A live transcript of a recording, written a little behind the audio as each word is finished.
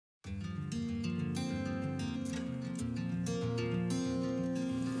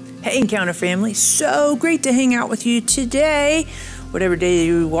Hey Encounter family, so great to hang out with you today, whatever day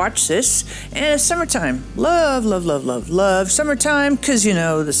you watch this. And it's summertime. Love, love, love, love, love summertime, because you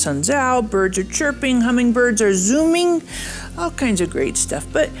know the sun's out, birds are chirping, hummingbirds are zooming, all kinds of great stuff.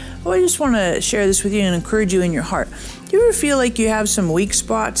 But I just want to share this with you and encourage you in your heart. Do you ever feel like you have some weak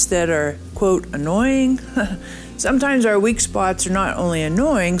spots that are, quote, annoying? Sometimes our weak spots are not only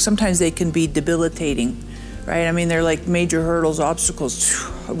annoying, sometimes they can be debilitating. Right? I mean, they're like major hurdles, obstacles,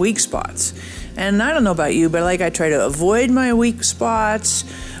 weak spots. And I don't know about you, but I try to avoid my weak spots.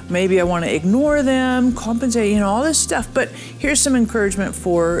 Maybe I want to ignore them, compensate, all this stuff. But here's some encouragement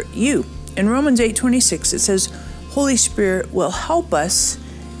for you. In Romans 8:26, it says, Holy Spirit will help us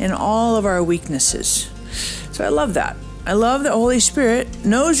in all of our weaknesses. So I love that. I love that Holy Spirit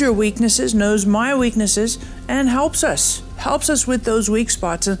knows your weaknesses, knows my weaknesses, and helps us with those weak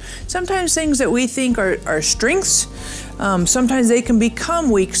spots. And sometimes things that we think are strengths, sometimes they can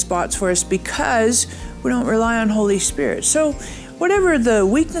become weak spots for us because we don't rely on Holy Spirit. So whatever the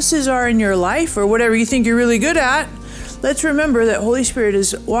weaknesses are in your life, or whatever you think you're really good at, let's remember that Holy Spirit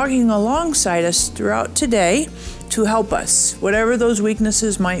is walking alongside us throughout today to help us, whatever those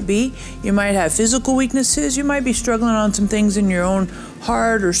weaknesses might be. You might have physical weaknesses, you might be struggling on some things in your own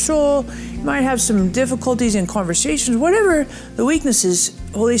heart or soul, you might have some difficulties in conversations, whatever the weaknesses,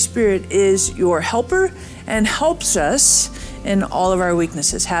 Holy Spirit is your helper and helps us in all of our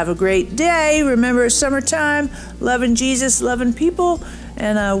weaknesses. Have a great day. Remember, it's summertime, loving Jesus, loving people,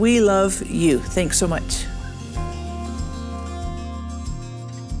 and we love you. Thanks so much.